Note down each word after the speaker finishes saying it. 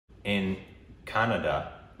in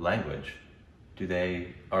Canada language,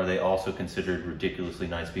 are they also considered ridiculously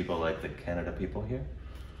nice people like the Canada people here?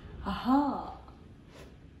 Aha.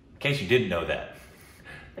 In case you didn't know that.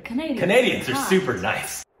 The Canadians are super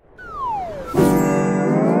nice.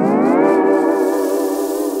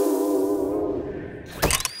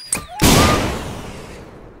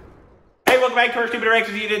 Hey, welcome back to our Stupid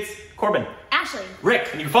Reactions. It's Corbin, Ashley, Rick,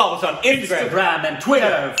 and you can follow us on Instagram and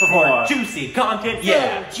Twitter for more juicy content.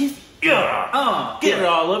 Yeah, juicy. Yeah, get it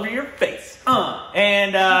all over your face.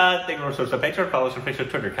 And thank you for our Patreon. Follow us on Facebook,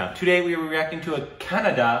 Twitter account. Today we are reacting to a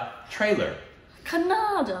Canada trailer.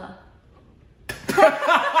 Canada.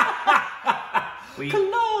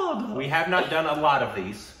 We have not done a lot of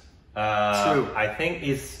these. True. I think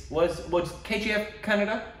was KGF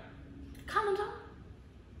Canada? Canada.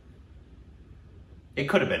 It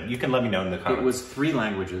could have been. You can let me know in the comments. It was 3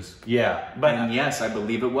 languages. Yeah, but and yes, I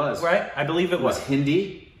believe it was. Right? I believe it was.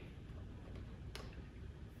 Hindi.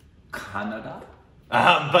 Canada.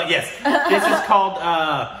 But yes, this is called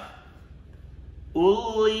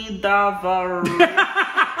ULIDAVARU.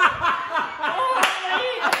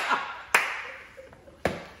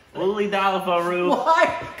 ULIDAVARU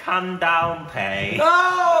Kandante.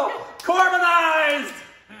 Oh, Corbinized!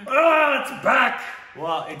 Oh, it's back.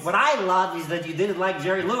 Well, it's what I love is that you did it like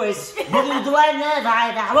Jerry Lewis.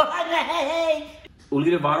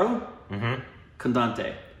 ULIDAVARU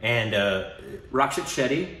Kandante. And Rakshit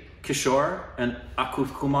Shetty, Kishore, and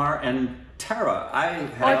Kumar, and Tara. I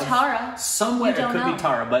have Or Tara. Somewhere You don't it could know. be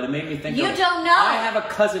Tara, but it made me think You of, don't know. I have a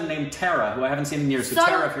cousin named Tara who I haven't seen in years. So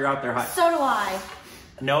Tara, if you're out there, hi. So do I.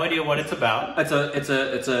 no idea what it's about. It's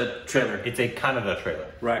a trailer. It's a Canada trailer.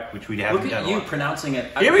 Right. Which we haven't Look done at a you lot. pronouncing it.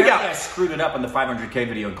 Here we go. I screwed it up on the 500K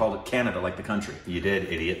video and called it Canada, like the country. You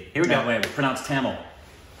did, idiot. Here we No, go. wait, pronounced Tamil.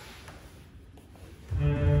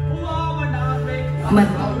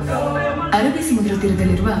 ಅರಬ್ಬಿ ಸಮುದ್ರ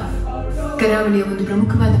ತೀರದಲ್ಲಿರುವ ಕರಾವಳಿಯ ಒಂದು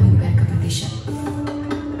ಪ್ರಮುಖವಾದ ಮೀನುಗಾರಿಕಾ ಪ್ರದೇಶ.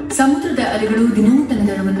 ಸಮುದ್ರದ ಅಲೆಗಳು ದಿನವೂ ತನ್ನ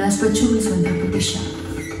ದಡವನ್ನು ಸ್ವಚ್ಛಗೊಳಿಸುವಂತಹ ಪ್ರದೇಶ.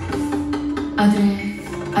 ಆದರೆ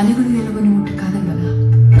ಅಲೆಗಳು ಎಲ್ಲವನ್ನು ಮುಟ್ಟಕ್ಕಾಗಲ್ವಲ್ಲ.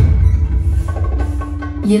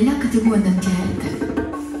 ಎಲ್ಲ ಕಥೆಗೂ ಒಂದು ಅಂತ್ಯ ಇರುತ್ತೆ.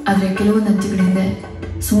 ಆದರೆ ಕೆಲವೊಂದು ಅಂತ್ಯಗಳ ಹಿಂದೆ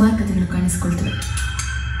ಸುಮಾರು ಕಥೆಗಳು ಕಾಣಿಸಿಕೊಳ್ತವೆ.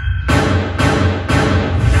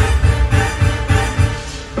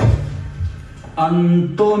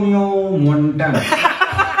 Antonio Montana.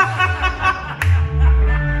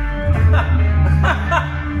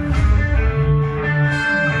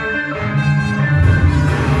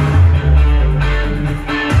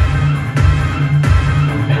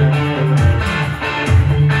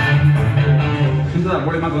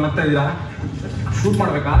 ಬೋಳಿ ಮಗ ಹೋಗ್ತಾ ಇದ್ದೀರಾ ಶೂಟ್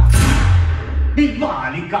ಮಾಡ್ಬೇಕಾ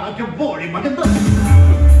ದಿವಾಲಿ ಕಾಲಕ್ಕೆ ಬೋಳಿ ಮಗ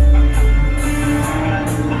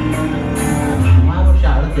ಸುಮಾರು ವರ್ಷ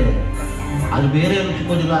ಆಗುತ್ತೆ ಅದು ಬೇರೆ ಏನು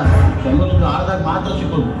ಸಿಕ್ಕೋದಿಲ್ಲ ಸಮುದ್ರದ ಆಳದಾಗ ಮಾತ್ರ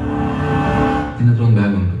ಸಿಕ್ಕೋದು ನಿನ್ನ ಹತ್ರ ಒಂದು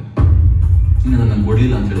ಬ್ಯಾಗ್ ಉಂಟು ನೀನು ಅದನ್ನು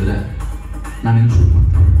ಕೊಡಲಿಲ್ಲ ಅಂತ ಹೇಳಿದ್ರೆ ನಾನೇನು ಶೂಟ್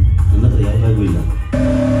ಮಾಡ್ತೀನಿ ನನ್ನ ಹತ್ರ ಯಾವ ಬ್ಯಾಗು ಇಲ್ಲ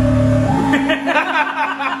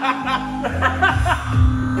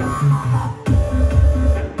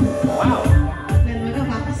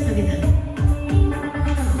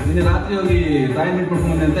ನಿನ್ನೆ ರಾತ್ರಿ ಹೋಗಿ ತಾಯಿ ಬಿಟ್ಬಿಟ್ಟು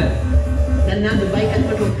ಬಂದಂತೆ ನನ್ನ ದುಬೈ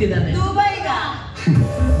ಕರ್ಕೊಂಡು ಹೋಗ್ತಿದ್ದಾನೆ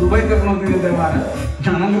ದುಬೈ ಕರ್ಕೊಂಡು ಹೋಗ್ತೀನಿ ಅಂತ ಮಾರ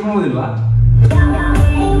ನಾನು ಕರ್ಕೊಂಡೋದಿಲ್ವಾ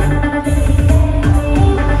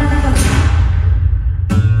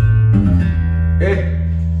ಏ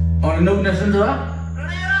ಅವ್ನು ಇನ್ನೊಬ್ಬ next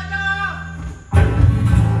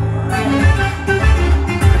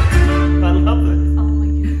I love it. Oh my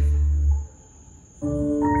goodness.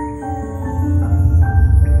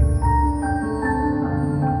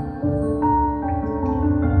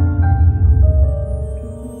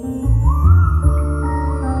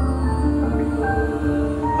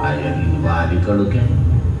 ಬಾರಿ ಕಡುಕೆ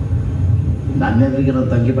ನನ್ನ ಎದುರಿಗೆ ನನ್ನ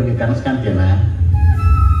ತಂಗಿ ಬಗ್ಗೆ ಕನಸು ಕಾಣ್ತೇನೆ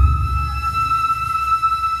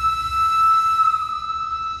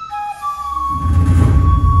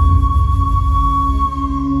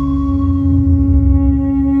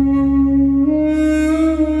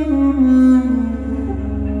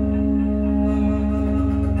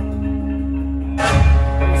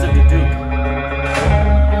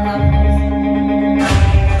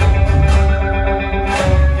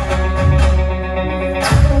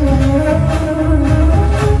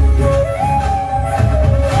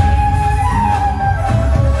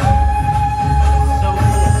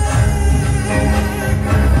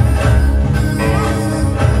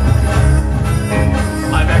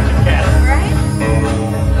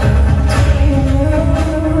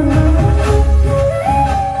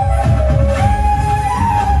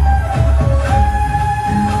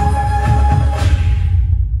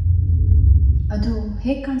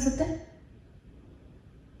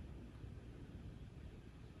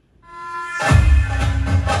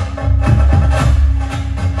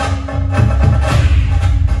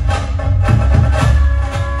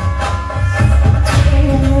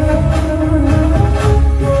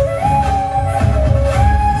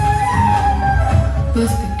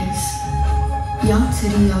ಪರ್ಸ್ಪೆಕ್ಟಿವ್ಸ್, ಯಾವ್ದು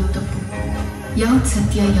ಸರಿ ಯಾವ್ದು ತಪ್ಪು, ಯಾವ್ದು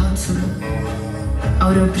ಸತ್ಯ ಯಾವ್ದು ಸುಳ್ಳು,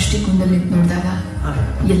 ಅವರವ್ರ ದೃಷ್ಟಿಕೋನದಲ್ಲಿ ನಿಂತು ನೋಡಿದಾಗ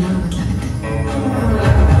ಎಲ್ಲನೂ ಬದಲಾಗುತ್ತೆ.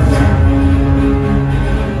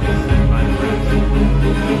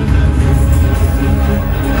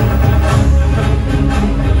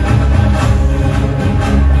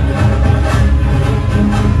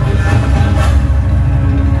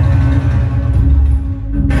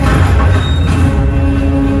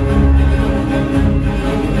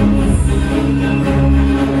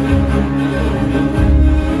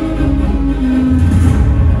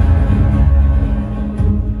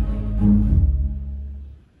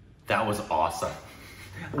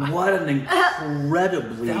 What an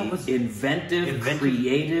incredibly inventive,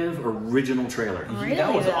 creative, original trailer. Really?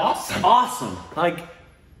 That was awesome. Awesome. Like,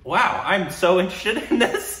 wow, I'm so interested in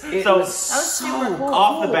this. It so was super cool.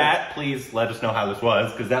 Off the bat, please let us know how this was,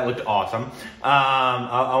 because that looked awesome.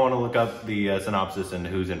 I want to look up the synopsis and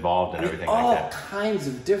who's involved and everything like that. All kinds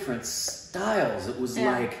of different styles. It was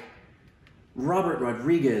like Robert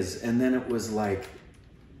Rodriguez, and then it was like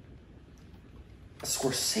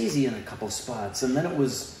Scorsese in a couple spots, and then it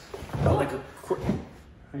was like a...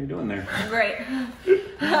 How you doing there? Great.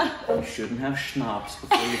 You shouldn't have schnapps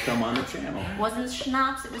before you come on the channel. Wasn't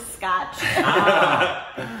schnapps, it was scotch.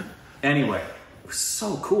 Anyway, it was so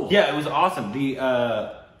cool. Yeah, it was awesome. The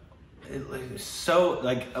so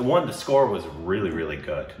like the score was really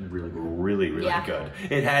good. Really good.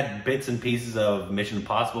 It had bits and pieces of Mission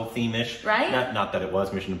Impossible theme-ish. Right? Not that it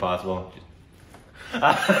was Mission Impossible.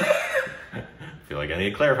 I feel like I need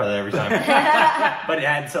to clarify that every time. But it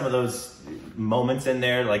had some of those moments in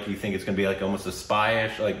there, like you think it's going to be like almost a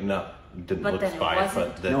spy-ish. Like, no, it didn't look spy-ish. But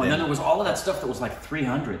and then there was all of that stuff that was like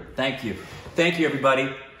 300. Thank you. Thank you, everybody.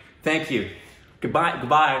 Thank you. Goodbye.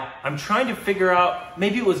 I'm trying to figure out,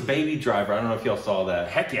 maybe it was Baby Driver. I don't know if y'all saw that.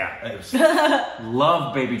 Heck yeah. It was, love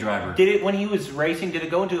Baby Driver. Did it, when he was racing, did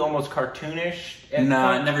it go into almost cartoonish? No,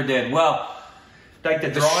 it never did. Well, like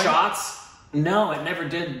the shots... No, it never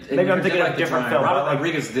did. Maybe I'm thinking of a different film. Robert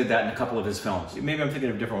Rodriguez did that in a couple of his films. Maybe I'm thinking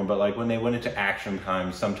of a different one, but like when they went into action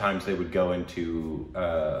times, sometimes they would go into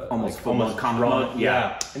almost drama.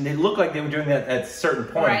 Yeah, and they looked like they were doing that at certain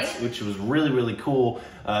points, which was really cool.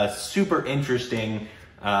 Super interesting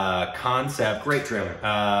concept. Great trailer.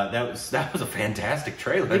 That was a fantastic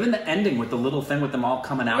trailer. Even the ending with the little thing with them all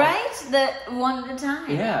coming out. Right, the one at a time.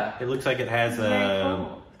 Yeah, it looks like it has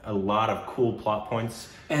a lot of cool plot points.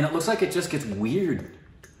 And it looks like it just gets weird.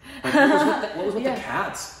 Like, what was with the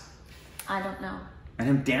cats? I don't know. And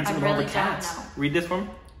him dancing with all the cats. Don't know. Read this one.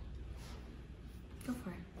 Go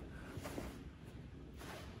for it.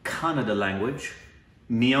 Kannada language.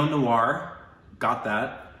 Neo-noir. Got that.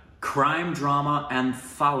 Crime drama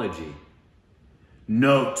anthology.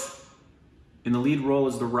 Note. In the lead role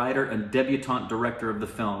is the writer and debutante director of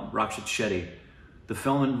the film, Rakshit Shetty. The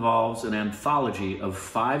film involves an anthology of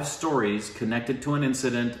 5 stories connected to an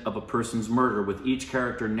incident of a person's murder, with each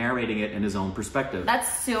character narrating it in his own perspective.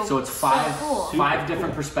 That's so it's 5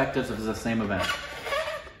 different perspectives of the same event.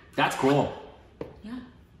 That's cool. Yeah,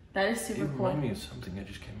 that is super cool. Remind me of something. I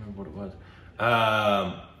just can't remember what it was.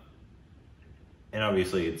 And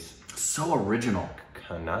obviously it's so original.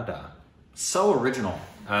 Kannada. So original.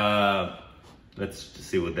 Let's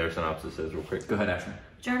see what their synopsis is real quick. Go ahead, Ashley.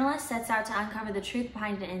 Journalist sets out to uncover the truth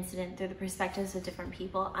behind an incident through the perspectives of different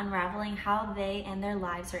people, unraveling how they and their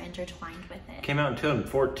lives are intertwined with it. Came out in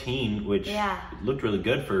 2014, which looked really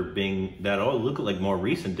good for being that old. It looked like more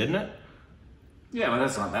recent, didn't it? Yeah, well,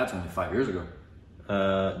 that's only 5 years ago.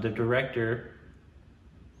 The director,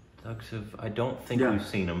 I don't think we've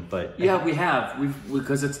seen him, but yeah, we have.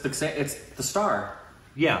 Because it's the star.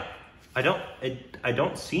 Yeah, I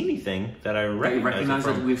don't see anything that I recognize.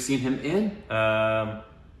 That we've seen him in.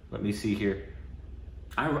 Let me see here.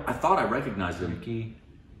 I thought I recognized him.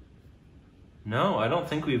 No, I don't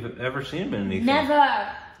think we've ever seen him in anything. Never.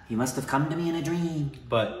 He must have come to me in a dream.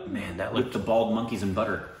 But man, that looked... With the bald monkeys and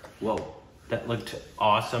butter. Whoa. That looked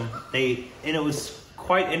awesome. And it was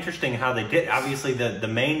quite interesting how they did. Obviously,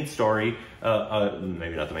 the main story,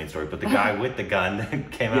 maybe not the main story, but the guy with the gun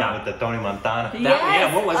came out with the Tony Montana.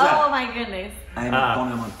 Yes. What was that? Oh my goodness. I'm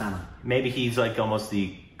Tony Montana. Maybe he's like almost the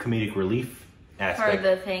comedic relief aspect. For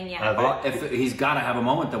the thing, If he's got to have a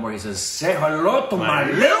moment then where he says, "Say hello to my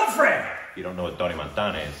little friend." You don't know what Tony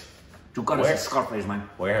Montana is. You got to say Scarface, man.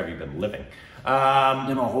 Where have you been living?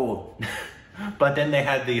 In a hole. But then they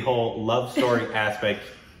had the whole love story aspect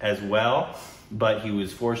as well. But he was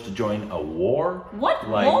forced to join a war. What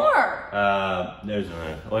war?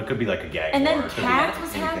 It could be like a gag and war. And then cats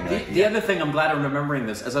was happening. The other thing, I'm glad I'm remembering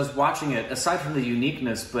this, as I was watching it, aside from the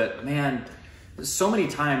uniqueness, but man, so many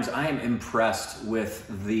times I am impressed with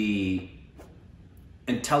the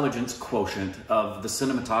intelligence quotient of the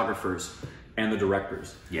cinematographers and the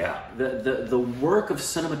directors. Yeah. The work of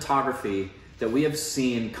cinematography that we have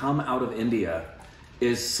seen come out of India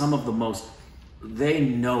is some of the most, they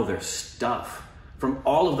know their stuff from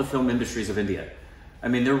all of the film industries of India. I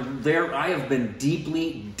mean, I have been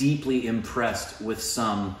deeply, deeply impressed with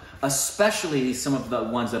some, especially some of the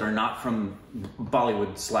ones that are not from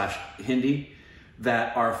Bollywood/Hindi,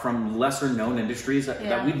 that are from lesser known industries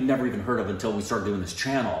that we've never even heard of until we started doing this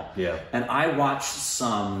channel. Yeah. And I watched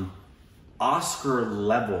some Oscar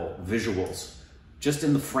level visuals, just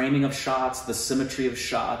in the framing of shots, the symmetry of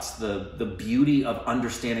shots, the beauty of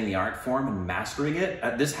understanding the art form and mastering it.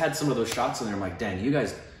 This had some of those shots in there. I'm like, dang, you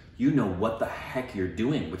guys, you know what the heck you're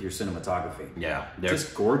doing with your cinematography. Yeah, they're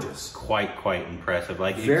just gorgeous. Quite impressive.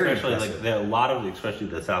 Like Very especially impressive. like a lot of, especially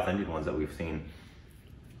the South Indian ones that we've seen.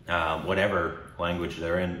 Whatever language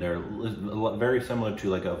they're in, they're very similar to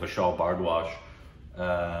like a Vishal Bhardwaj,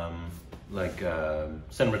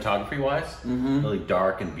 cinematography wise, really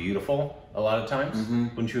dark and beautiful a lot of times.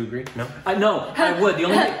 Wouldn't you agree? No? I would. The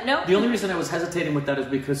only No. the only reason I was hesitating with that is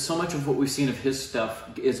because so much of what we've seen of his stuff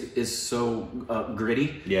is so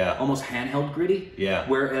gritty. Yeah. Almost handheld gritty. Yeah.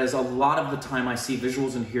 Whereas a lot of the time I see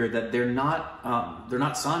visuals in here that they're not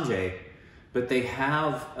Sanjay, but they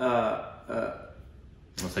have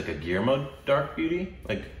It's like a Guillermo dark beauty,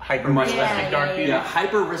 like hyper-realistic dark beauty. Yeah,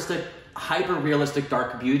 hyper-realistic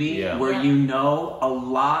dark beauty, Yeah. where you know a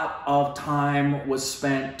lot of time was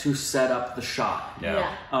spent to set up the shot. Yeah.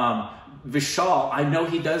 Vishal, I know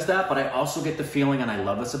he does that, but I also get the feeling, and I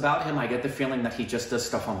love this about him, I get the feeling that he just does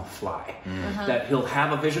stuff on the fly. That he'll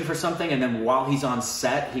have a vision for something, and then while he's on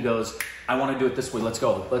set, he goes, I want to do it this way, let's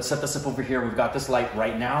go. Let's set this up over here, we've got this light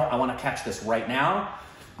right now, I want to catch this right now.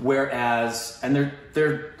 Whereas, and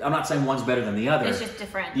they're, I'm not saying one's better than the other. It's just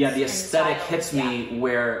different. Yeah, the aesthetic styles, hits me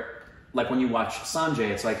where, like when you watch Sanjay,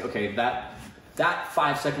 it's like, okay, that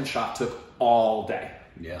 5-second shot took all day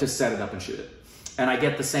to set it up and shoot it. And I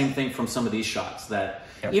get the same thing from some of these shots that,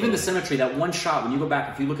 even the symmetry, that one shot, when you go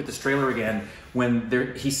back, if you look at this trailer again, when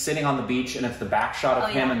he's sitting on the beach and it's the back shot of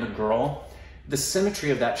him and the girl, the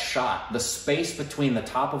symmetry of that shot, the space between the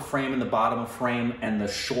top of frame and the bottom of frame and the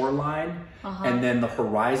shoreline, and then the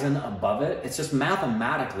horizon above it, it's just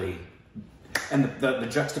mathematically, and the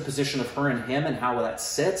juxtaposition of her and him and how that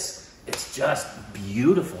sits, it's just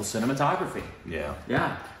beautiful cinematography. Yeah.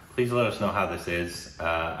 Yeah. Please let us know how this is.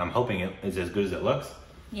 I'm hoping it is as good as it looks.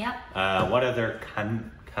 Yep. What other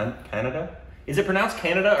Canada? Is it pronounced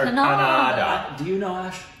Canada or Canada. Canada? Do you know,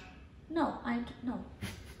 Ash? No, I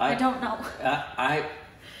don't know.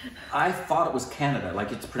 I thought it was Canada,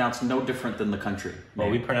 like it's pronounced no different than the country. Well,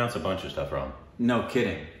 we pronounce a bunch of stuff wrong. No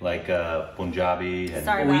kidding. Like Punjabi. And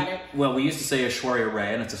Sorry about it. Well, we used to say Aishwarya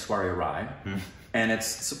Rai, and it's Aishwarya Rai. And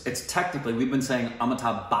it's technically, we've been saying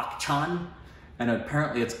Amitabh Bachchan, and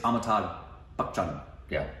apparently it's Amitabh Bachchan.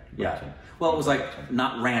 Yeah. Yeah. Well, it was like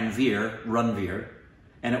not Ranveer,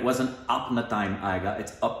 and it wasn't Apnatime Aiga,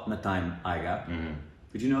 it's Upnatime Aiga.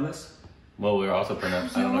 Did you know this? Well, we're also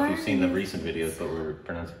pronouncing, I don't know if you've seen the recent videos, but we're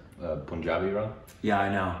pronouncing Punjabi wrong. Yeah, I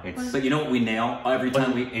know. It's, but you know what we nail every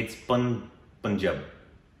time we... It's Punjab.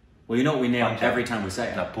 Well, you know what we nail Punjab. every time we say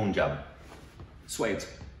it? Not Punjab. Suede.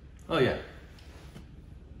 Oh, yeah.